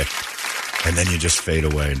 5th-round pick, and then you just fade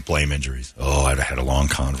away and blame injuries. Oh, I'd have had a long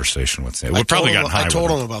conversation with Sam. I told him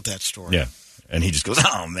about that story. Yeah. And he just goes,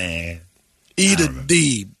 oh, man. Eat a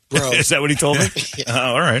D, bro. Is that what he told me? Yeah.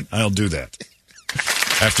 All right. I'll do that.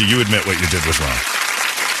 After you admit what you did was wrong.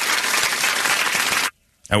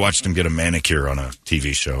 I watched him get a manicure on a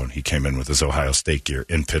TV show, and he came in with his Ohio State gear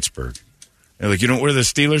in Pittsburgh. They're like, you don't wear the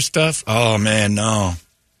Steelers stuff? Oh, man, no.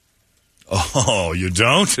 Oh, you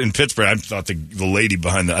don't? In Pittsburgh, I thought the lady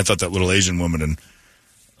behind I thought that little Asian woman in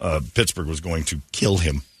Pittsburgh was going to kill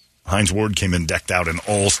him. Hines Ward came in decked out in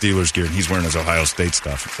all Steelers gear, and he's wearing his Ohio State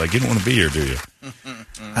stuff. It's like, you don't want to be here, do you?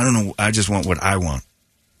 I don't know. I just want what I want.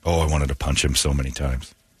 Oh, I wanted to punch him so many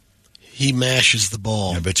times. He mashes the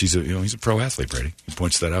ball. I bet he's a pro athlete, Brady. He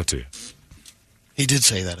points that out to you. He did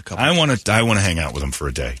say that a couple times. I want to hang out with him for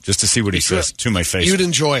a day just to see what he says to my face. You'd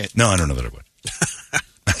enjoy it. No, I don't know that I would.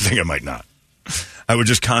 I think I might not. I would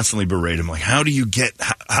just constantly berate him like, how do you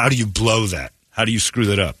blow that? How do you screw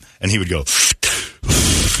that up? And he would go,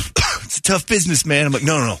 it's a tough business, man. I'm like,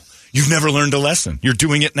 no. You've never learned a lesson. You're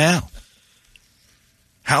doing it now.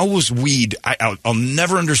 How was weed? I'll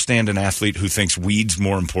never understand an athlete who thinks weed's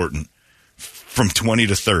more important from 20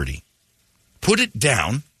 to 30. Put it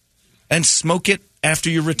down and smoke it after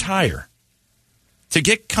you retire. To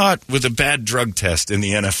get caught with a bad drug test in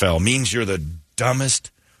the NFL means you're the dumbest,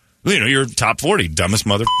 you're top 40, dumbest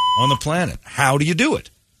mother on the planet. How do you do it?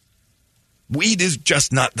 Weed is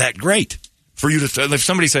just not that great for you to. If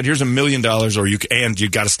somebody said, "Here's $1 million," and you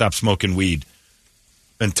got to stop smoking weed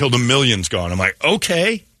until the million's gone, I'm like,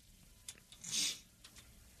 okay,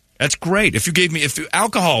 that's great. If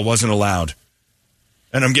alcohol wasn't allowed,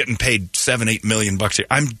 and I'm getting paid $7-8 million a year,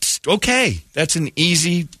 I'm okay. That's an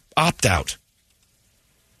easy opt out.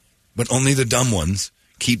 But only the dumb ones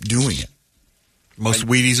keep doing it. Most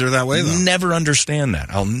weedies are that way, though. Never understand that.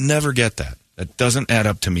 I'll never get that. That doesn't add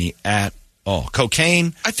up to me at all.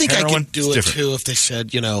 Cocaine, I think heroin, I could do it, too, if they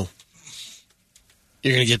said, you're going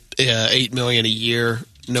to get $8 million a year,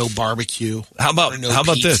 no barbecue. How about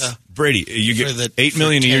this? Brady, you get $8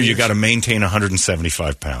 million a year, you got to maintain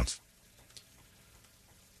 175 pounds.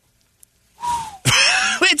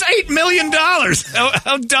 It's $8 million.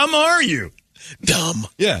 How dumb are you? Dumb.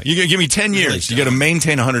 Yeah, you got to give me 10 years. Really you got to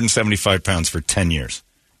maintain 175 pounds for 10 years.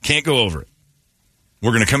 Can't go over it.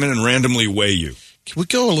 We're going to come in and randomly weigh you. Can we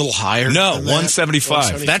go a little higher? No,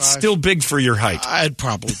 175. That's still big for your height. I'd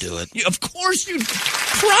probably do it. Of course you'd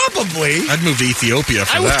probably. I'd move to Ethiopia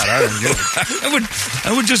for that.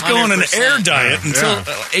 I would just go on an air diet until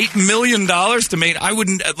 $8 million to make. I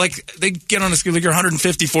wouldn't, they get on a scale, you're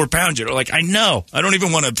 154 pounds. You're like, I know. I don't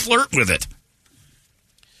even want to flirt with it.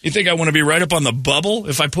 You think I want to be right up on the bubble?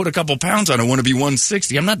 If I put a couple pounds on, I want to be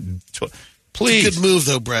 160. I'm not. Please. It's a good move,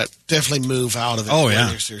 though, Brett. Definitely move out of it. Oh, yeah.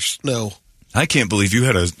 There's no. I can't believe you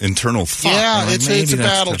had an internal thought. Yeah, it's a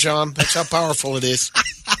battle, John. That's how powerful it is.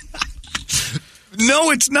 No,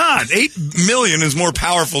 it's not. 8 million is more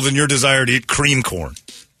powerful than your desire to eat cream corn.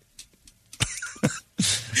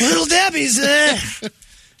 Little Debbie's,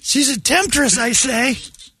 she's a temptress, I say.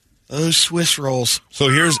 Those Swiss rolls. So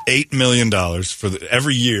here's $8 million for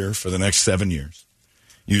every year for the next 7 years.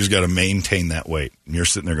 You just got to maintain that weight. And you're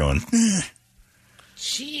sitting there going,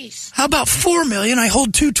 jeez. How about $4 million? I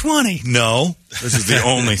hold 220. No, this is the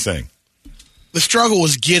only thing. The struggle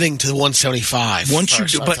was getting to 175.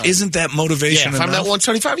 But isn't that motivation enough? If I'm at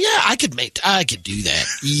 175, I could do that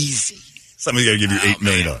easy. Somebody's got to give you $8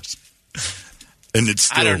 million. And it's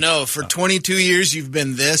still, I don't know. For 22 years, you've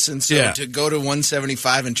been this, and so to go to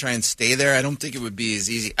 175 and try and stay there, I don't think it would be as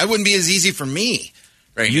easy. It wouldn't be as easy for me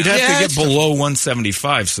right You'd now. have to get below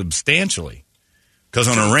 175 substantially. Because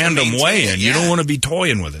on a random weigh-in, you don't want to be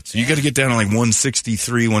toying with it. So you got to get down to like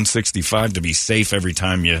 163, 165 to be safe every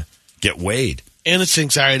time you get weighed. And it's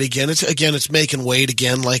anxiety again. It's making weight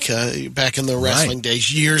again, like back in the wrestling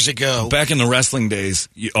days years ago. Back in the wrestling days,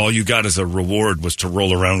 all you got as a reward was to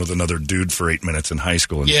roll around with another dude for 8 minutes in high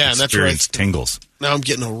school and experience tingles. Now I'm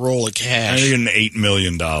getting a roll of cash. I'm getting $8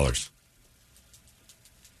 million.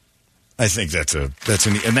 I think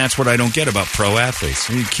and that's what I don't get about pro athletes.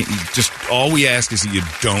 All we ask is that you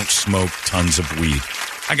don't smoke tons of weed.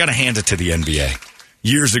 I got to hand it to the NBA.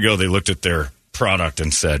 Years ago, they looked at their product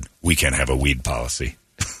and said, we can't have a weed policy.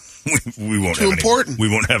 we won't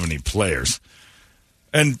have any players.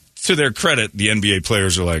 And to their credit, the NBA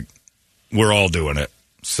players are like, we're all doing it.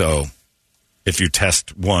 So if you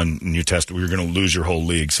test one and you're going to lose your whole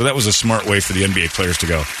league. So that was a smart way for the NBA players to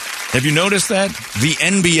go. Have you noticed that? The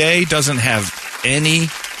NBA doesn't have any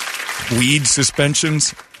weed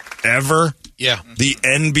suspensions ever. Yeah. The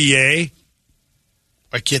NBA.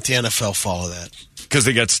 Why can't the NFL follow that? Because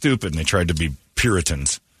they got stupid and they tried to be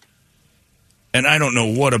Puritans. And I don't know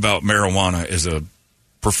what about marijuana is a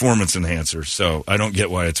performance enhancer, so I don't get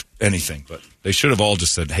why it's anything. But they should have all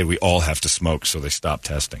just said, hey, we all have to smoke, so they stopped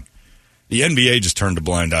testing. The NBA just turned a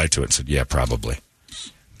blind eye to it and said, yeah, probably.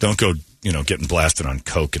 Don't go, getting blasted on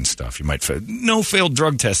coke and stuff. You might fail. No failed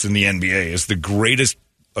drug test in the NBA is the greatest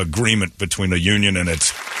agreement between a union and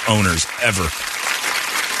its owners ever.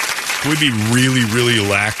 Can we be really, really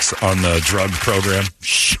lax on the drug program?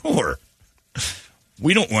 Sure.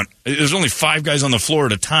 We don't want... There's only 5 guys on the floor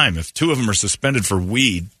at a time. If 2 of them are suspended for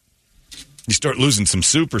weed, you start losing some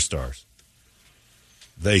superstars.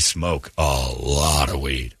 They smoke a lot of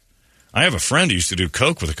weed. I have a friend who used to do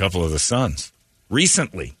coke with a couple of the sons.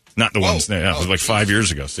 Recently. Not the ones... it was like 5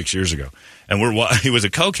 years ago, 6 years ago. And he was a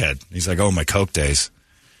cokehead. He's like, my coke days.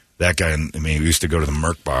 That guy, we used to go to the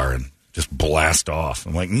Merc bar and just blast off.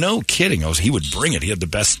 I'm like, no kidding. He would bring it. He had the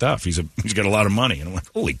best stuff. He's got a lot of money. And I'm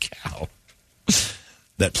like, holy cow.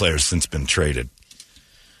 That player's since been traded.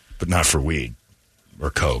 But not for weed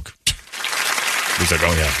or coke. He's like,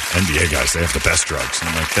 NBA guys, they have the best drugs. And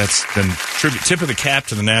I'm like, that's then tip of the cap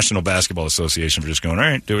to the National Basketball Association for just going, all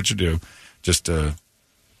right, do what you do. Just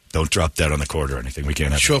don't drop dead on the court or anything. We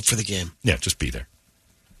can't have show up for the game. Yeah, just be there.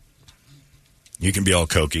 You can be all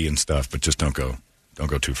cokey and stuff, but just don't go Don't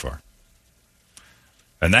go too far.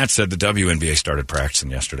 And that said, the WNBA started practicing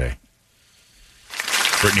yesterday.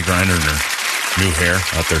 Brittany Griner and her new hair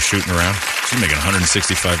out there shooting around. She's making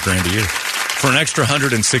 $165,000 a year. For an extra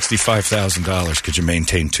 $165,000, could you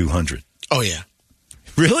maintain $200,000? Oh, yeah.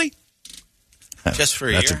 Really? Just for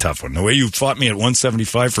a That's year? a tough one. The way you fought me at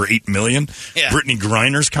 $175,000 for $8 million, Brittany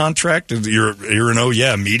Griner's contract, you're an oh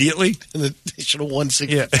yeah immediately. An additional $165,000.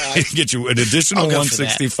 Yeah, get you an additional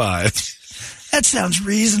 $165,000. That sounds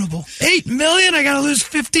reasonable. $8 million. I got to lose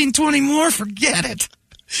 15, 20 more. Forget it.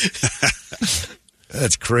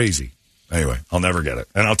 That's crazy. Anyway, I'll never get it,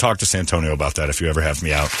 and I'll talk to Santonio about that if you ever have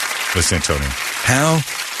me out with Santonio.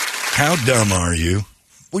 How dumb are you?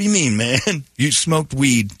 What do you mean, man? You smoked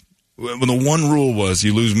weed. Well, the one rule was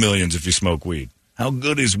you lose millions if you smoke weed. How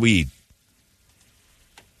good is weed?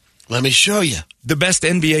 Let me show you. The best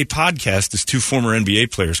NBA podcast is two former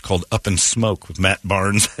NBA players called Up and Smoke with Matt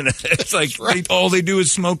Barnes. And it's like all they do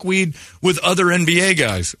is smoke weed with other NBA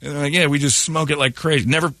guys. And they're like, yeah, we just smoke it like crazy.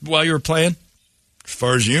 Never while you were playing? As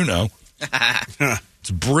far as you know. It's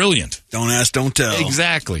brilliant. Don't ask, don't tell.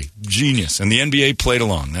 Exactly. Genius. And the NBA played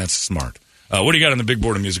along. That's smart. What do you got on the big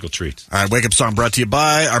board of musical treats? All right, Wake Up Song brought to you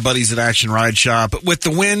by our buddies at Action Ride Shop. With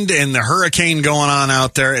the wind and the hurricane going on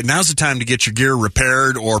out there, now's the time to get your gear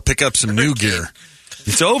repaired or pick up some new gear.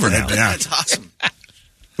 It's over now. Yeah. That's awesome.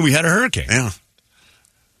 We had a hurricane. Yeah.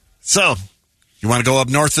 So, you want to go up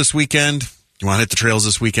north this weekend? You want to hit the trails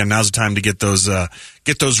this weekend? Now's the time to get those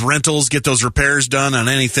rentals, get those repairs done on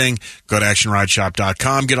anything. Go to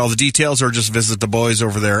actionrideshop.com, get all the details, or just visit the boys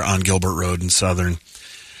over there on Gilbert Road in Southern.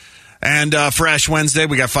 And for Ash Wednesday,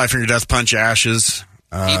 we got Five Finger Death Punch Ashes.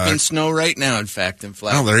 Deep in snow right now, in fact, in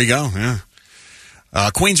Flat. Oh, there you go. Yeah.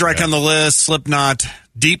 Queensryche on the list. Slipknot.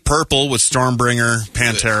 Deep Purple with Stormbringer.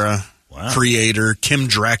 Pantera. Wow. Creator. Kim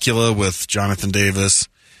Dracula with Jonathan Davis.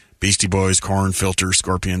 Beastie Boys, Korn, Filter,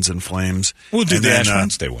 Scorpions, and Flames. We'll do and the then, Ash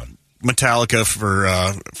Wednesday one. Metallica for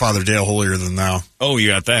Father Dale, Holier Than Thou. Oh, you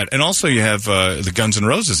got that. And also you have the Guns N'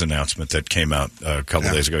 Roses announcement that came out a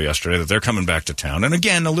couple days ago yesterday that they're coming back to town. And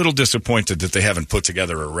again, a little disappointed that they haven't put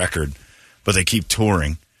together a record, but they keep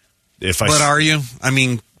touring. But are you? I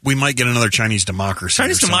mean, we might get another Chinese Democracy.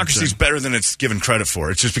 Chinese Democracy is better than it's given credit for.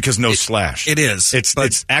 It's just because Slash. It is. It's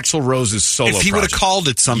Axl Rose's solo If he would have project. called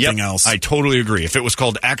it something else. I totally agree. If it was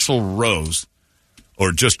called Axl Rose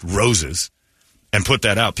or just Roses and put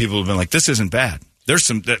that out, people would have been like, this isn't bad. There's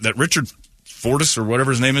some that Richard Fortus or whatever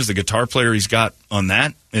his name is, the guitar player he's got on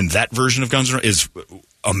that in that version of Guns N' Roses is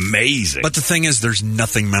amazing. But the thing is, there's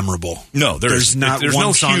nothing memorable. No, there's not one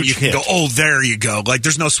no song huge you can hit. go, oh, there you go. Like,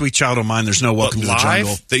 there's no Sweet Child O' Mine. There's no Welcome to the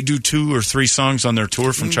Jungle. They do 2 or 3 songs on their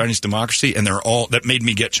tour from Chinese Democracy, and they're all that made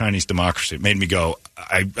me get Chinese Democracy. It made me go,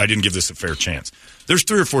 I didn't give this a fair chance. There's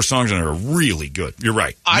 3 or 4 songs on there that are really good. You're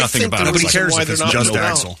right. I Nothing think about the it. reason Nobody cares why if they're it's not just putting it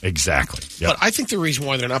out- Axl. Exactly. Yep. But I think the reason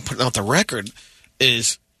why they're not putting out the record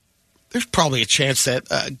is there's probably a chance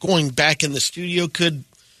that going back in the studio could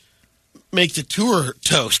make the tour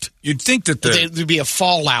toast. You'd think that there'd be a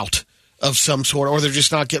fallout of some sort, or they're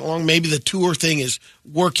just not getting along. Maybe the tour thing is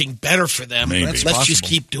working better for them. Maybe. Let's just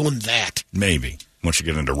keep doing that. maybe once you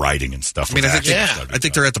get into writing and stuff. I mean, with I think, Axl, I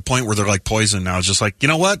think they're at the point where they're like Poison now. It's just like, you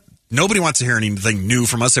know what? Nobody wants to hear anything new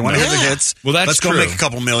from us. They want to hear the hits. Well, that's Let's go true. make a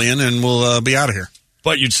couple million, and we'll be out of here.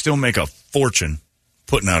 But you'd still make a fortune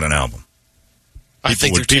putting out an album. I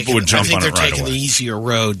think People would jump on they're it right taking away. the easier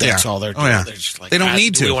road. That's all they're doing. yeah. They're just like, They don't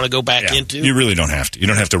need do we to. want to go back Yeah. into? You really don't have to. You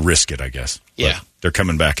don't have to risk it, I guess. But Yeah. they're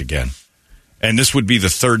coming back again. And this would be the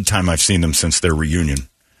 3rd time I've seen them since their reunion.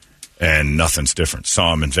 And nothing's different.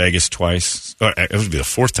 Saw them in Vegas twice. It would be the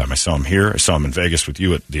 4th time I saw them here. I saw them in Vegas with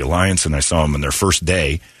you at the Alliance, and I saw them on their first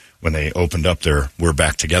day when they opened up their We're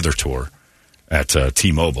Back Together tour at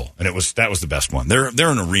T-Mobile. And that was the best one. They're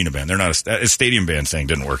an arena band. They're not a stadium band thing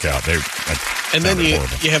didn't work out. And then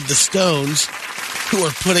you have the Stones, who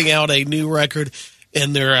are putting out a new record,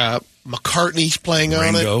 and their McCartney's playing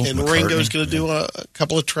on Ringo, it, and McCartney, Ringo's going to do a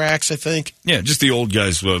couple of tracks, I think. Yeah, just the old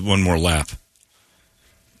guys, one more lap.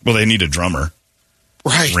 Well, they need a drummer.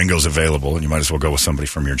 Right. Ringo's available, and you might as well go with somebody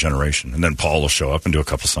from your generation. And then Paul will show up and do a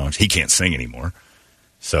couple songs. He can't sing anymore.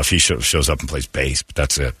 So if he shows up and plays bass, but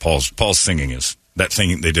that's it. Paul's singing is that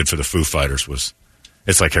thing they did for the Foo Fighters was.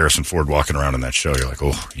 It's like Harrison Ford walking around in that show. You're like,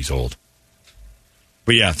 oh, he's old.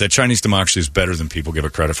 But yeah, that Chinese Democracy is better than people give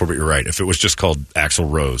it credit for. But you're right. If it was just called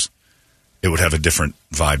Axl Rose, it would have a different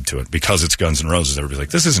vibe to it because it's Guns N' Roses. Everybody's like,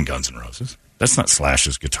 this isn't Guns N' Roses. That's not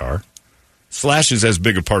Slash's guitar. Slash is as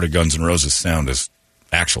big a part of Guns N' Roses' sound as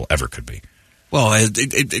Axl ever could be. Well,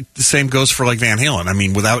 the same goes for like Van Halen. I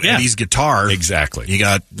mean, without Eddie's guitar, exactly, you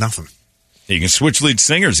got nothing. You can switch lead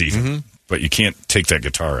singers even, but you can't take that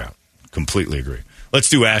guitar out. Completely agree. Let's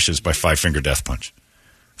do Ashes by Five Finger Death Punch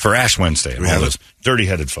for Ash Wednesday. We have those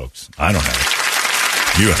dirty-headed folks. I don't have it.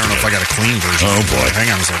 I don't know if I got a clean version. Oh, boy.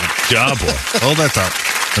 Hang on a second. Yeah, boy. Hold that thought.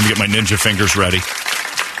 Let me get my ninja fingers ready.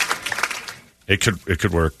 It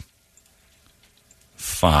could work.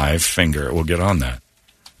 Five Finger. We'll get on that.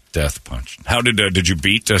 Death Punch. How did you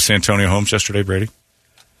beat Santonio Holmes yesterday, Brady?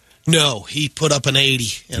 No, he put up an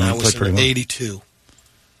 80, and I was an 82.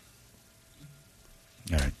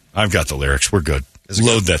 All right. I've got the lyrics. We're good.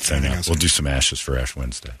 Load that thing up. We'll do some Ashes for Ash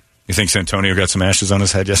Wednesday. You think Santonio got some ashes on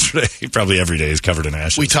his head yesterday? He probably every day is covered in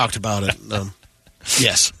ashes. We talked about it.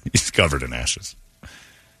 Yes. He's covered in ashes.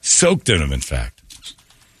 Soaked in them, in fact.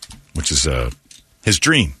 Which is his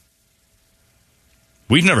dream.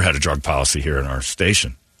 We've never had a drug policy here in our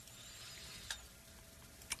station.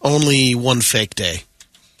 Only one fake day.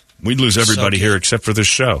 We'd lose everybody here except for this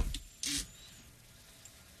show.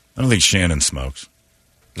 I don't think Shannon smokes.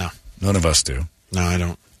 No. None of us do. No, I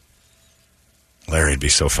don't. Larry'd be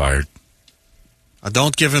so fired.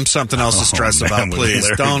 Don't give him something else to stress about,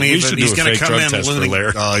 please. Don't even. He's going to come in and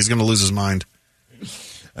he's going to lose his mind.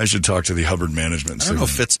 I should talk to the Hubbard management. I don't know if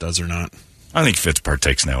Fitz does or not. I think Fitz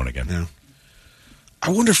partakes now and again. Yeah. I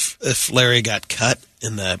wonder if Larry got cut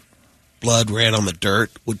and the blood ran on the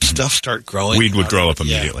dirt. Would stuff start growing? Weed would grow up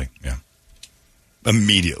immediately. Yeah.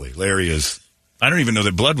 Immediately. Larry is. I don't even know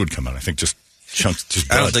that blood would come out. I think just chunks, just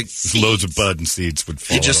bud. I don't think loads of bud and seeds would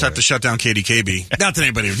fall. You just have to shut down KDKB. Not that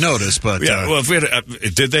anybody would notice, but yeah. Well, if we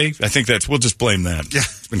had, did they? I think we'll just blame that. Yeah,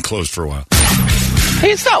 it's been closed for a while.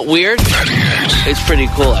 Hey, it's not weird. It's pretty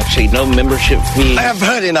cool, actually. No membership fee. I have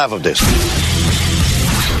heard enough of this.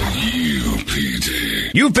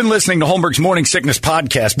 You've been listening to Holmberg's Morning Sickness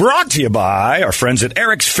Podcast, brought to you by our friends at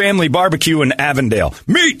Eric's Family Barbecue in Avondale.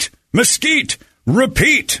 Meet, mesquite,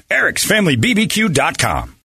 repeat. Eric'sFamilyBBQ.com.